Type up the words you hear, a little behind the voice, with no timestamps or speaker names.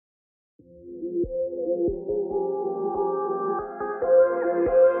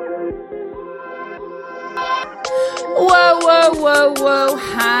Whoa,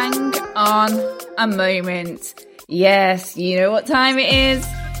 hang on a moment. Yes, you know what time it is.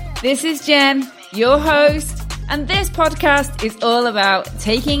 This is Jen, your host, and this podcast is all about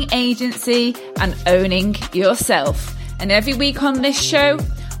taking agency and owning yourself. And every week on this show,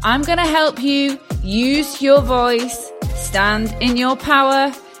 I'm going to help you use your voice, stand in your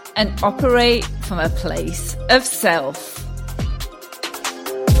power, and operate from a place of self.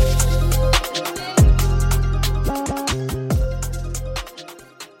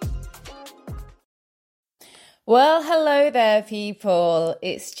 Well, hello there, people.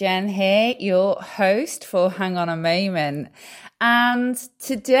 It's Jen here, your host for Hang On a Moment. And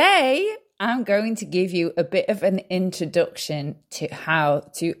today I'm going to give you a bit of an introduction to how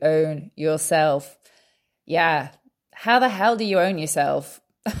to own yourself. Yeah, how the hell do you own yourself?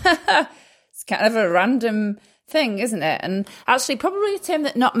 It's kind of a random thing, isn't it? And actually probably a term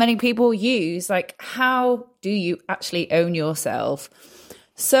that not many people use, like how do you actually own yourself?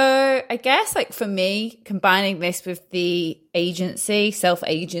 So I guess like for me, combining this with the agency,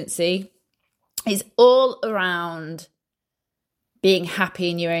 self-agency, is all around being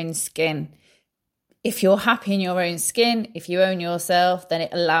happy in your own skin. If you're happy in your own skin, if you own yourself, then it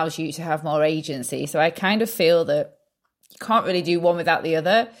allows you to have more agency. So I kind of feel that you can't really do one without the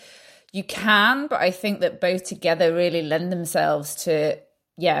other. You can, but I think that both together really lend themselves to,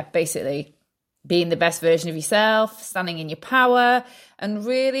 basically being the best version of yourself, standing in your power, and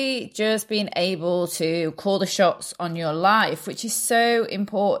really just being able to call the shots on your life, which is so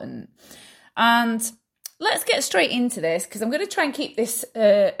important. And let's get straight into this, because I'm going to try and keep this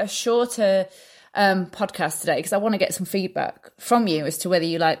a shorter podcast today, because I want to get some feedback from you as to whether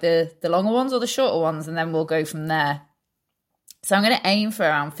you like the longer ones or the shorter ones, and then we'll go from there. So I'm going to aim for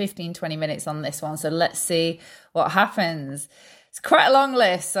around 15-20 minutes on this one. So let's see what happens. It's quite a long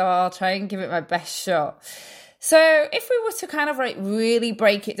list, so I'll try and give it my best shot. So if we were to kind of like really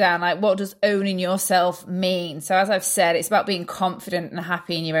break it down, like what does owning yourself mean? So as I've said, it's about being confident and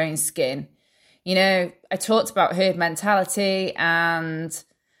happy in your own skin. You know, I talked about herd mentality and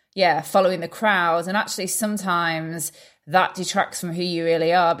following the crowd. And actually sometimes that detracts from who you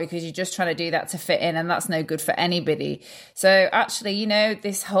really are, because you're just trying to do that to fit in, and that's no good for anybody. So actually, you know,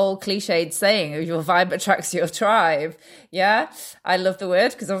 this whole cliched saying of your vibe attracts your tribe. Yeah, I love the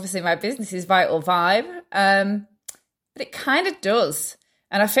word, because obviously my business is Vital Vibe. But it kind of does.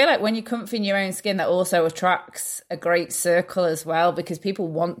 And I feel like when you're comfy in your own skin, that also attracts a great circle as well, because people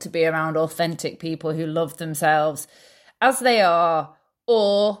want to be around authentic people who love themselves as they are,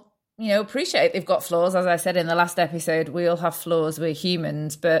 or you know, appreciate they've got flaws. As I said in the last episode, we all have flaws, we're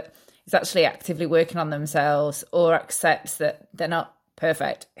humans, but it's actually actively working on themselves or accepts that they're not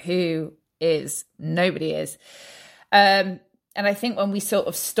perfect. Who is? Nobody is. And I think when we sort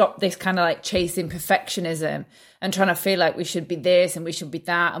of stop this kind of like chasing perfectionism and trying to feel like we should be this and we should be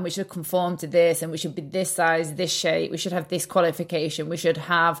that and we should conform to this and we should be this size, this shape, we should have this qualification, we should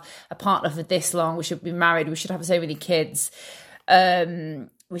have a partner for this long, we should be married, we should have so many kids,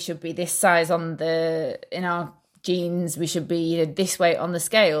 we should be this size in our jeans, we should be this weight on the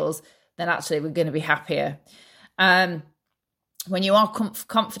scales, then actually we're going to be happier. When you are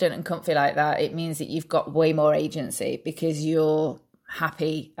confident and comfy like that, it means that you've got way more agency because you're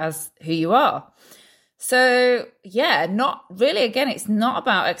happy as who you are. So not really, again, it's not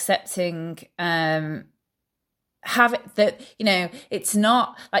about accepting have it that, you know, it's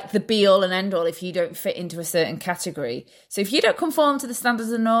not like the be all and end all if you don't fit into a certain category. So if you don't conform to the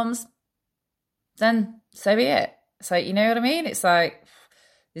standards and norms, then so be it. It's like, you know what I mean? It's like,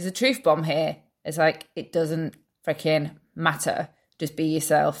 there's a truth bomb here. It's like, it doesn't freaking matter. Just be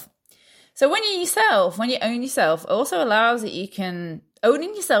yourself. So when you're yourself, when you own yourself, it also allows that you can,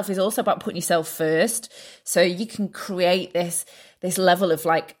 owning yourself is also about putting yourself first. So you can create this level of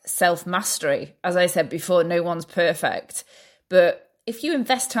like self-mastery. As I said before, no one's perfect. But if you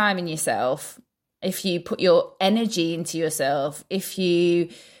invest time in yourself, if you put your energy into yourself, if you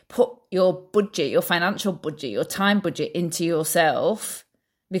put your budget, your financial budget, your time budget into yourself,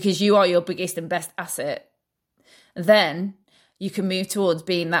 because you are your biggest and best asset, then you can move towards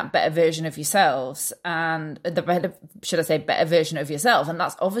being that better version of yourselves, and better version of yourself. And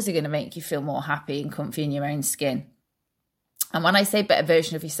that's obviously going to make you feel more happy and comfy in your own skin. And when I say better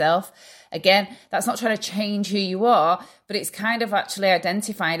version of yourself, again, that's not trying to change who you are, but it's kind of actually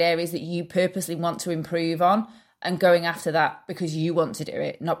identifying areas that you purposely want to improve on and going after that because you want to do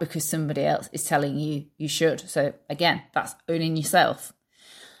it, not because somebody else is telling you you should. So again, that's owning yourself.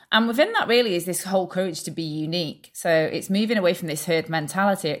 And within that really is this whole courage to be unique. So it's moving away from this herd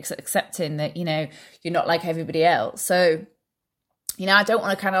mentality, accepting that, you know, you're not like everybody else. So, I don't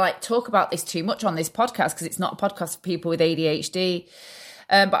want to kind of like talk about this too much on this podcast because it's not a podcast for people with ADHD.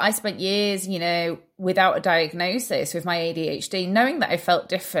 But I spent years, without a diagnosis with my ADHD, knowing that I felt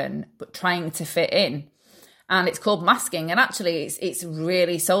different, but trying to fit in. And it's called masking. And actually, it's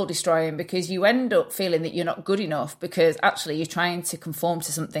really soul destroying because you end up feeling that you're not good enough because actually you're trying to conform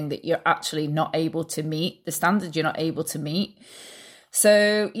to something that you're actually not able to meet, the standard you're not able to meet.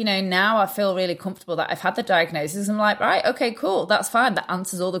 So, now I feel really comfortable that I've had the diagnosis. I'm like, right, okay, cool. That's fine. That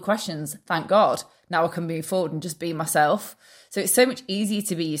answers all the questions. Thank God. Now I can move forward and just be myself. So it's so much easier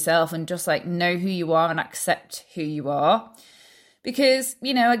to be yourself and just like know who you are and accept who you are. Because,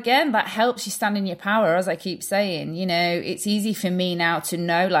 again, that helps you stand in your power, as I keep saying. It's easy for me now to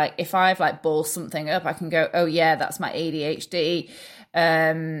know, like, if I've like balled something up, I can go, oh yeah, that's my ADHD.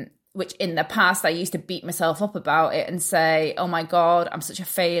 Which in the past I used to beat myself up about it and say, oh my God, I'm such a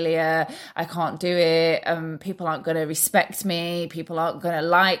failure. I can't do it. People aren't going to respect me. People aren't going to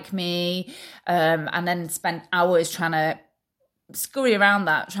like me. And then spend hours trying to scurry around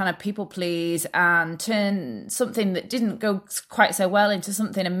that, trying to people please and turn something that didn't go quite so well into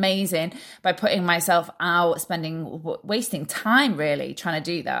something amazing by putting myself out, wasting time really trying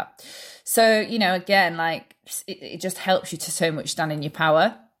to do that. So, again, like it just helps you to so much stand in your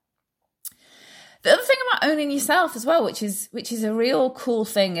power. The other thing about owning yourself as well, which is a real cool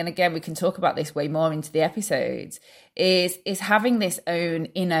thing, and again, we can talk about this way more into the episodes, is having this own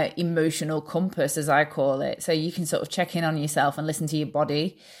inner emotional compass, as I call it. So you can sort of check in on yourself and listen to your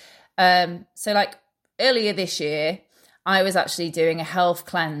body. So like earlier this year, I was actually doing a health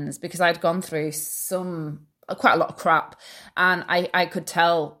cleanse because I'd gone through quite a lot of crap, and I could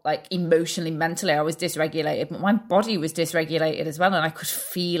tell, like, emotionally, mentally I was dysregulated, but my body was dysregulated as well, and I could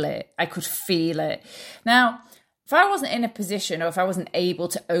feel it. Now, if I wasn't in a position, or if I wasn't able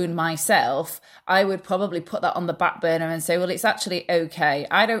to own myself, I would probably put that on the back burner and say, well, it's actually okay,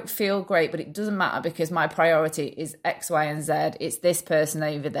 I don't feel great, but it doesn't matter because my priority is X, Y, and Z. It's this person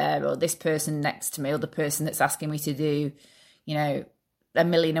over there, or this person next to me, or the person that's asking me to do,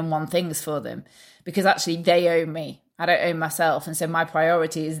 1,000,001 things for them, because actually they own me. I don't own myself. And so my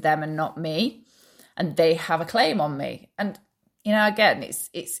priority is them and not me. And they have a claim on me. And, again,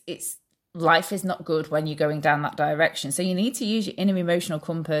 it's life is not good when you're going down that direction. So you need to use your inner emotional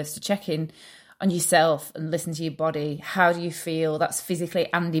compass to check in on yourself and listen to your body. How do you feel? That's physically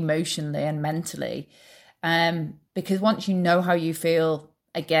and emotionally and mentally. Because once you know how you feel,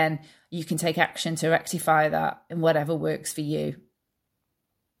 again, you can take action to rectify that in whatever works for you.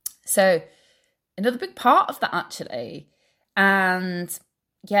 So another big part of that, actually, and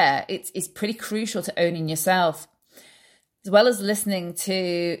yeah, it's pretty crucial to owning yourself, as well as listening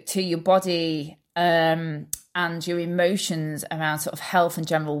to your body and your emotions around sort of health and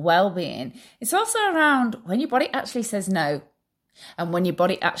general well-being. It's also around when your body actually says no and when your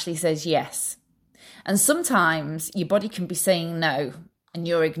body actually says yes. And sometimes your body can be saying no and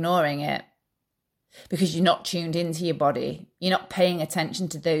you're ignoring it because you're not tuned into your body. You're not paying attention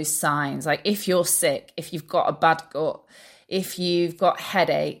to those signs. Like if you're sick, if you've got a bad gut, if you've got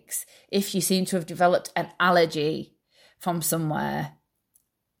headaches, if you seem to have developed an allergy from somewhere,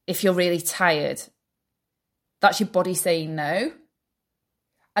 if you're really tired, that's your body saying no.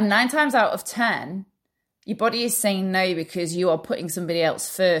 And 9 times out of 10, your body is saying no because you are putting somebody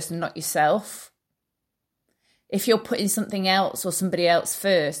else first and not yourself. If you're putting something else or somebody else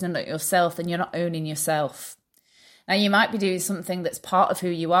first and not yourself, then you're not owning yourself. Now, you might be doing something that's part of who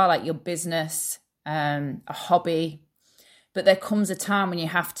you are, like your business, a hobby, but there comes a time when you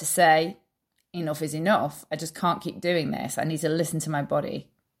have to say, enough is enough. I just can't keep doing this. I need to listen to my body.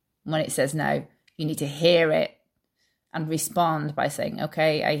 When it says no, you need to hear it and respond by saying,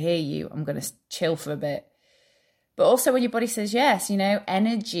 okay, I hear you. I'm going to chill for a bit. But also when your body says yes,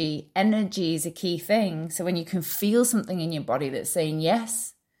 energy is a key thing. So when you can feel something in your body that's saying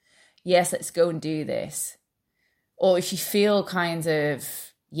yes, let's go and do this. Or if you feel kind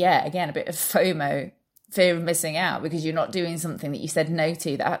of, again, a bit of FOMO, fear of missing out, because you're not doing something that you said no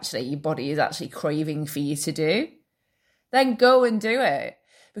to that actually your body is actually craving for you to do, then go and do it.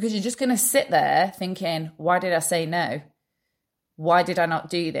 Because you're just going to sit there thinking, why did I say no? Why did I not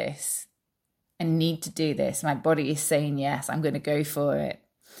do this? I need to do this. My body is saying yes, I'm going to go for it.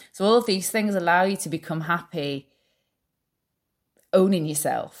 So all of these things allow you to become happy owning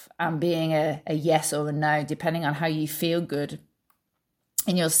yourself and being a yes or a no, depending on how you feel good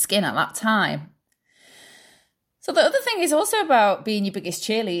in your skin at that time. So the other thing is also about being your biggest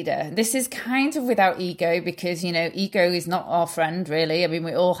cheerleader. This is kind of without ego because, ego is not our friend, really. I mean,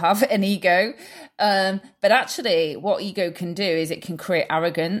 we all have an ego. But actually, what ego can do is it can create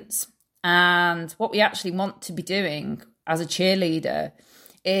arrogance. And what we actually want to be doing as a cheerleader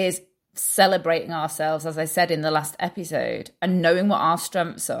is celebrating ourselves, as I said in the last episode, and knowing what our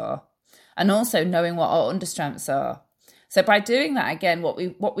strengths are, and also knowing what our understrengths are. So by doing that, again,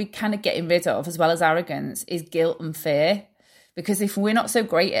 what we kind of getting rid of, as well as arrogance, is guilt and fear. Because if we're not so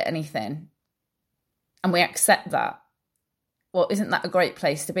great at anything and we accept that, well, isn't that a great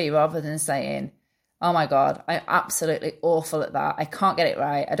place to be, rather than saying, oh my God, I'm absolutely awful at that. I can't get it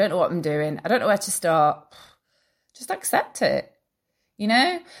right. I don't know what I'm doing. I don't know where to start. Just accept it. You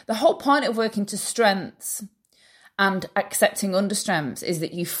know, the whole point of working to strengths and accepting understrengths is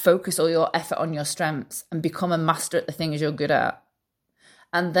that you focus all your effort on your strengths and become a master at the things you're good at.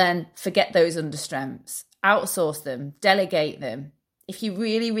 And then forget those understrengths, outsource them, delegate them. If you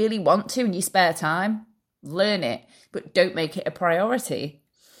really, really want to and you spare time, learn it, but don't make it a priority.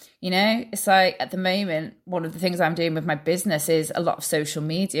 You know, it's like at the moment, one of the things I'm doing with my business is a lot of social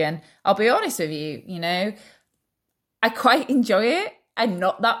media. And I'll be honest with you, you know, I quite enjoy it. I'm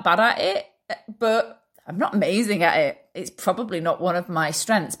not that bad at it, but I'm not amazing at it. It's probably not one of my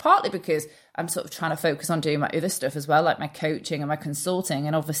strengths, partly because I'm sort of trying to focus on doing my other stuff as well, like my coaching and my consulting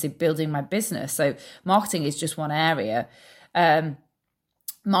and obviously building my business. So marketing is just one area.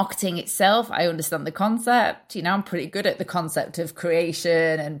 Marketing itself, I understand the concept. You know, I'm pretty good at the concept of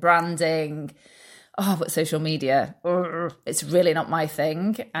creation and branding. Oh, but social media, it's really not my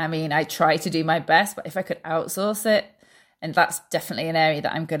thing. I mean, I try to do my best, but if I could outsource it, and that's definitely an area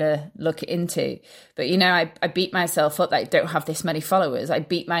that I'm going to look into. But, you know, I beat myself up that I don't have this many followers. I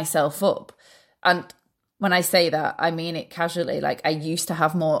beat myself up. And when I say that, I mean it casually. Like, I used to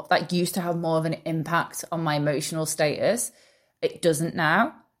have more of an impact on my emotional status. It doesn't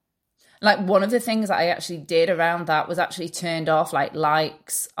now. Like, one of the things that I actually did around that was actually turned off like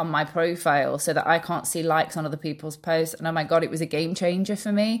likes on my profile so that I can't see likes on other people's posts. And oh my God, it was a game changer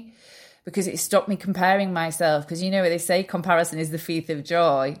for me, because it stopped me comparing myself. Because, you know, they say comparison is the thief of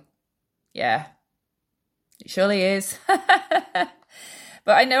joy. Yeah, it surely is.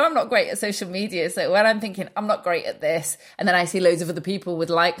 But I know I'm not great at social media. So when I'm thinking I'm not great at this, and then I see loads of other people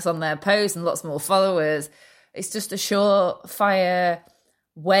with likes on their posts and lots more followers, it's just a surefire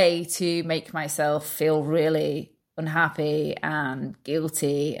way to make myself feel really unhappy and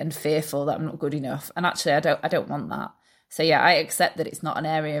guilty and fearful that I'm not good enough. And actually, I don't want that. So yeah, I accept that it's not an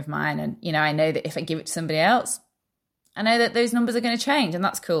area of mine. And, you know, I know that if I give it to somebody else, I know that those numbers are going to change, and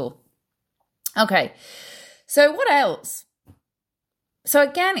that's cool. Okay. So what else? So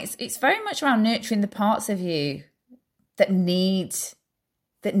again, it's very much around nurturing the parts of you that need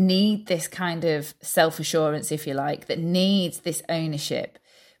this kind of self-assurance, if you like, that needs this ownership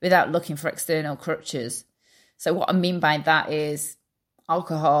without looking for external crutches. So what I mean by that is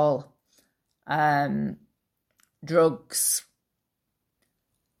alcohol, drugs,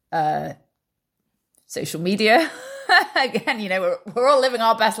 social media. Again, you know, we're all living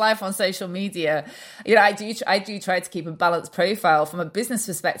our best life on social media. You know, I do try to keep a balanced profile. From a business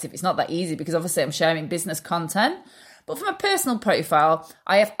perspective, it's not that easy because obviously I'm sharing business content. But from a personal profile,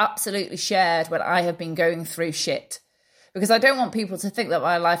 I have absolutely shared when I have been going through shit, because I don't want people to think that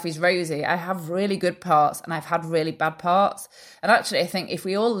my life is rosy. I have really good parts and I've had really bad parts. And actually, I think if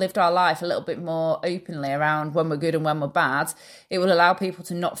we all lived our life a little bit more openly around when we're good and when we're bad, it will allow people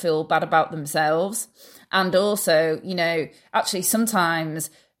to not feel bad about themselves. And also, you know, actually sometimes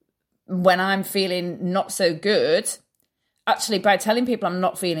when I'm feeling not so good, actually by telling people I'm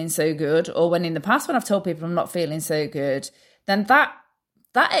not feeling so good, or when in the past when I've told people I'm not feeling so good, then that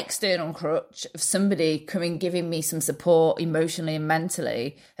external crutch of somebody coming giving me some support emotionally and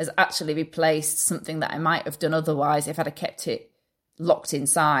mentally has actually replaced something that I might have done otherwise if I'd have kept it locked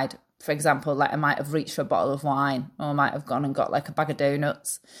inside. For example, like I might have reached for a bottle of wine, or I might have gone and got like a bag of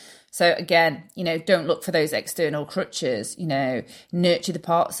donuts. So again, you know, don't look for those external crutches, you know, nurture the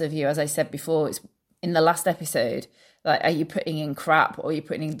parts of you. As I said before, it's in the last episode, like, are you putting in crap or are you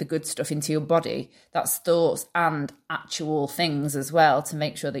putting in the good stuff into your body? That's thoughts and actual things as well, to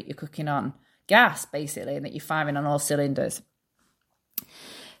make sure that you're cooking on gas, basically, and that you're firing on all cylinders.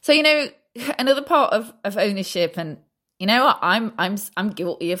 So, you know, another part of ownership, and you know what, I'm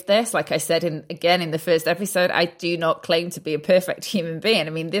guilty of this. Like I said in the first episode, I do not claim to be a perfect human being. I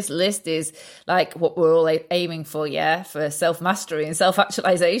mean, this list is like what we're all aiming for, yeah, for self-mastery and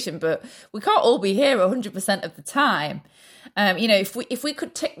self-actualization, but we can't all be here 100% of the time. You know, if we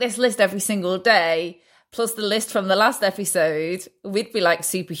could tick this list every single day, plus the list from the last episode, we'd be like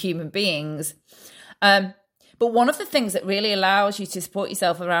superhuman beings. But one of the things that really allows you to support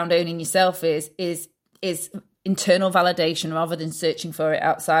yourself around owning yourself is internal validation rather than searching for it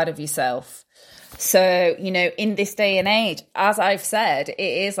outside of yourself. So, in this day and age, as I've said, it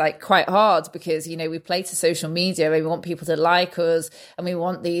is like quite hard because, we play to social media and we want people to like us and we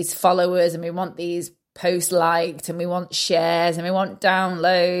want these followers and we want these posts liked and we want shares and we want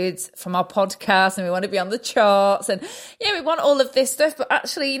downloads from our podcast and we want to be on the charts and we want all of this stuff. But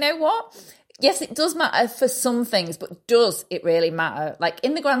actually, you know what? Yes, it does matter for some things, but does it really matter? Like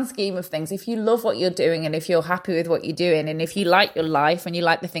in the grand scheme of things, if you love what you're doing and if you're happy with what you're doing and if you like your life and you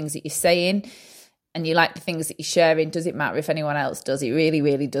like the things that you're saying and you like the things that you're sharing, does it matter if anyone else does? It really,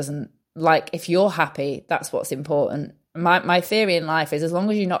 really doesn't. Like if you're happy, that's what's important. My theory in life is as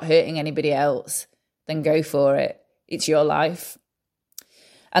long as you're not hurting anybody else, then go for it. It's your life.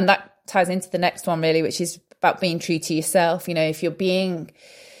 And that ties into the next one really, which is about being true to yourself. If you're being,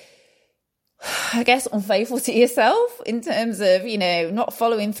 I guess, unfaithful to yourself in terms of, not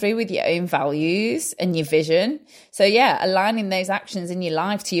following through with your own values and your vision. So aligning those actions in your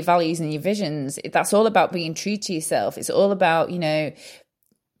life to your values and your visions. That's all about being true to yourself. It's all about,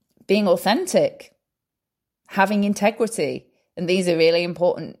 being authentic, having integrity. And these are really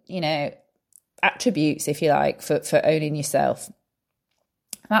important, attributes, if you like, for owning yourself.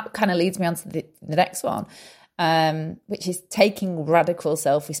 That kind of leads me on to the next one, which is taking radical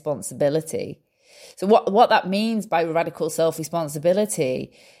self-responsibility. So what that means by radical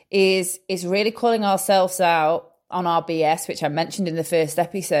self-responsibility is really calling ourselves out on our BS, which I mentioned in the first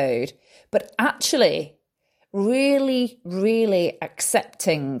episode, but actually really, really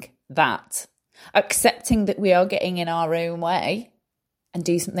accepting that we are getting in our own way and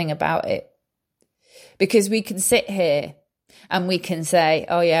do something about it. Because we can sit here and we can say,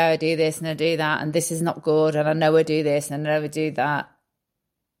 oh yeah, I do this and I do that and this is not good and I know I do this and I know I do that.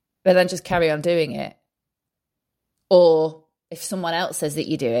 But then just carry on doing it. Or if someone else says that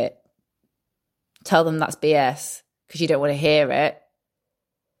you do it, tell them that's BS because you don't want to hear it.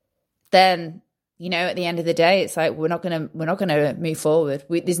 Then, at the end of the day, it's like we're not gonna move forward.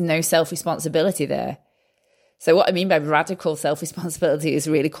 There's no self-responsibility there. So what I mean by radical self-responsibility is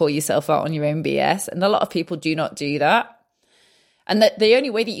really call yourself out on your own BS. And a lot of people do not do that. And the only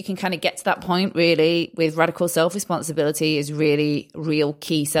way that you can kind of get to that point really with radical self-responsibility is really real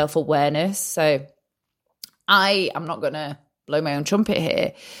key self-awareness. So I'm not going to blow my own trumpet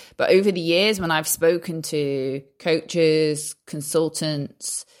here, but over the years when I've spoken to coaches,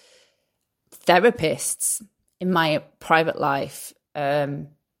 consultants, therapists in my private life,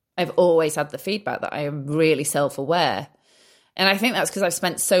 I've always had the feedback that I am really self-aware. And I think that's because I've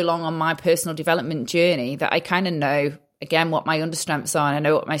spent so long on my personal development journey that I kind of know, again, what my understrengths are and I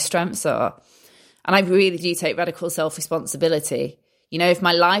know what my strengths are. And I really do take radical self-responsibility. If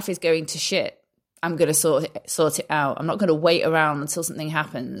my life is going to shit, I'm going to sort it out. I'm not going to wait around until something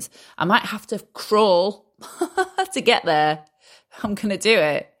happens. I might have to crawl to get there. I'm going to do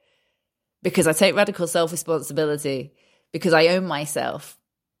it because I take radical self-responsibility, because I own myself,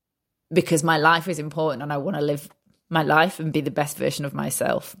 because my life is important and I want to live my life and be the best version of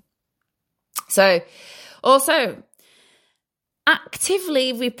myself. So also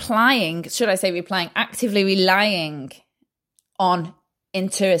actively relying on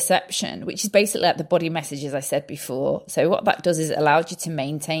interoception, which is basically like the body messages I said before. So what that does is it allows you to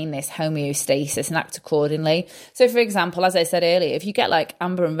maintain this homeostasis and act accordingly. So for example, as I said earlier, if you get like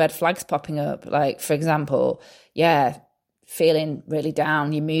amber and red flags popping up, like for example, feeling really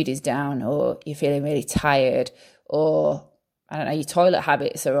down, your mood is down, or you're feeling really tired, or I don't know, your toilet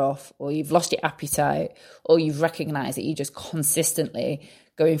habits are off, or you've lost your appetite, or you've recognized that you're just consistently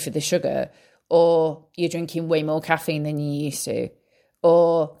going for the sugar, or you're drinking way more caffeine than you used to,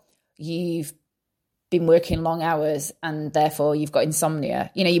 or you've been working long hours and therefore you've got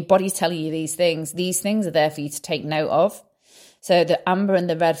insomnia. Your body's telling you these things. These things are there for you to take note of. So the amber and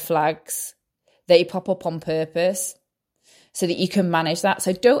the red flags, they pop up on purpose so that you can manage that.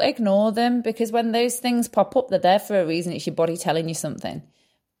 So don't ignore them, because when those things pop up, they're there for a reason. It's your body telling you something.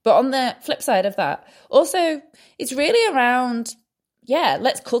 But on the flip side of that, also, it's really around,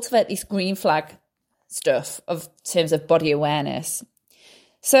 let's cultivate this green flag stuff of terms of body awareness.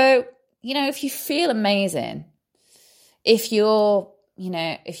 So, if you feel amazing, if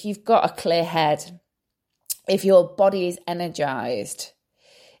you've got a clear head, if your body is energized,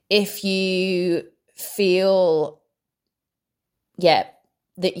 if you feel,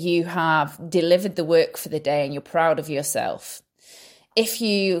 that you have delivered the work for the day and you're proud of yourself, if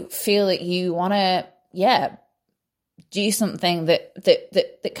you feel that you want to, do something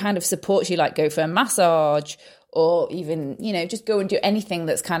that kind of supports you, like go for a massage or even, just go and do anything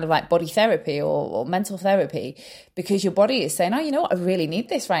that's kind of like body therapy or mental therapy, because your body is saying, oh, you know what, I really need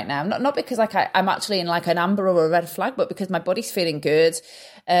this right now. Not because like I'm actually in like an amber or a red flag, but because my body's feeling good.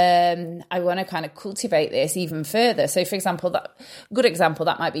 I want to kind of cultivate this even further. So for example,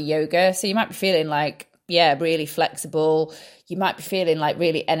 that might be yoga. So you might be feeling like, really flexible. You might be feeling like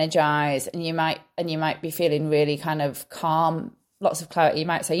really energized, and you might be feeling really kind of calm, lots of clarity. You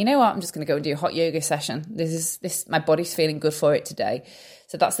might say, you know what, I'm just going to go and do a hot yoga session. My body's feeling good for it today.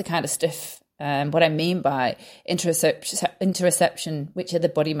 So that's the kind of stuff, what I mean by interoception, which are the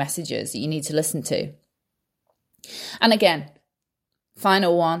body messages that you need to listen to. And again,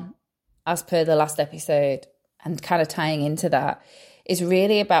 final one, as per the last episode, and kind of tying into that, is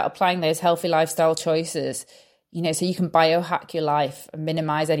really about applying those healthy lifestyle choices, so you can biohack your life and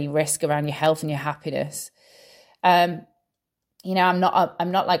minimize any risk around your health and your happiness. I'm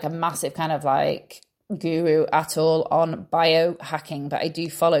not like a massive kind of like guru at all on biohacking, but I do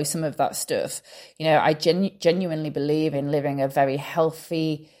follow some of that stuff. I genuinely believe in living a very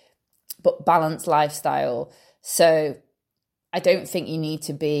healthy but balanced lifestyle. So I don't think you need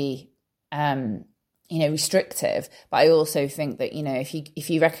to be restrictive, but I also think that, if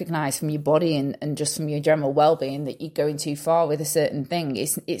you recognize from your body and just from your general well-being that you're going too far with a certain thing,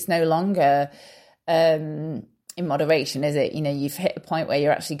 it's no longer in moderation, is it? You've hit a point where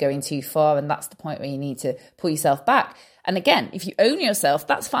you're actually going too far, and that's the point where you need to pull yourself back. And again, if you own yourself,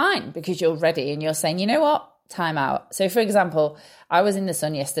 that's fine, because you're ready and you're saying, you know what, time out. So for example, I was in the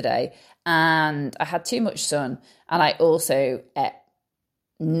sun yesterday and I had too much sun, and I also ate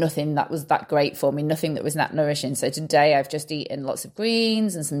nothing that was that great for me, nothing that was that nourishing. So today I've just eaten lots of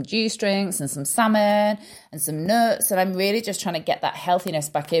greens and some juice drinks and some salmon and some nuts, and I'm really just trying to get that healthiness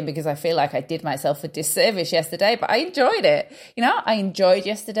back in, because I feel like I did myself a disservice yesterday, but I enjoyed it. I enjoyed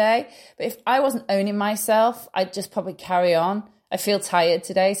yesterday, but if I wasn't owning myself, I'd just probably carry on. I feel tired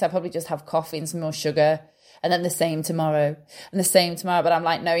today, so I probably just have coffee and some more sugar, and then the same tomorrow and the same tomorrow. But I'm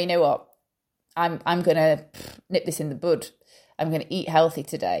like, no, you know what, I'm gonna nip this in the bud. I'm going to eat healthy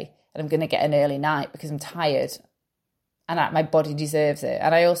today, and I'm going to get an early night because I'm tired, and my body deserves it.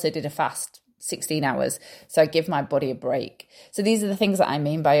 And I also did a fast 16 hours, so I give my body a break. So these are the things that I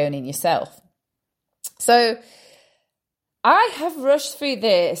mean by owning yourself. So I have rushed through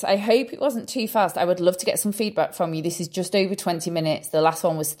this. I hope it wasn't too fast. I would love to get some feedback from you. This is just over 20 minutes. The last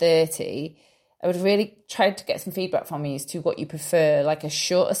one was 30. I would really try to get some feedback from you as to what you prefer, like a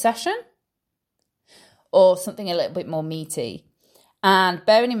shorter session or something a little bit more meaty. And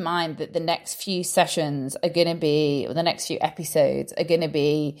bearing in mind that the next few sessions are going to be, or the next few episodes are going to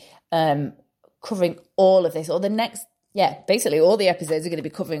be covering all of this, or basically all the episodes are going to be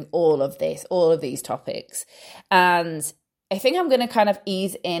covering all of this, all of these topics. And I think I'm going to kind of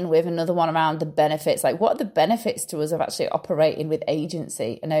ease in with another one around the benefits. Like, what are the benefits to us of actually operating with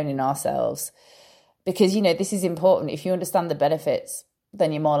agency and owning ourselves? Because, this is important. If you understand the benefits,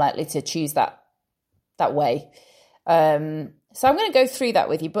 then you're more likely to choose that way. So I'm going to go through that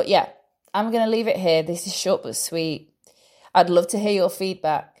with you. But yeah, I'm going to leave it here. This is short but sweet. I'd love to hear your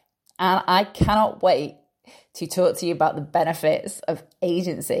feedback. And I cannot wait to talk to you about the benefits of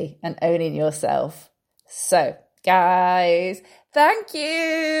agency and owning yourself. So, guys, thank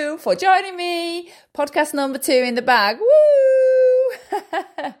you for joining me. Podcast number 2 in the bag.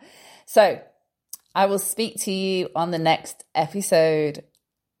 Woo! So, I will speak to you on the next episode.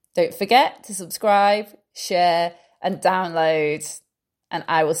 Don't forget to subscribe, share, and download, and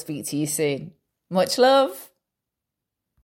I will speak to you soon. Much love.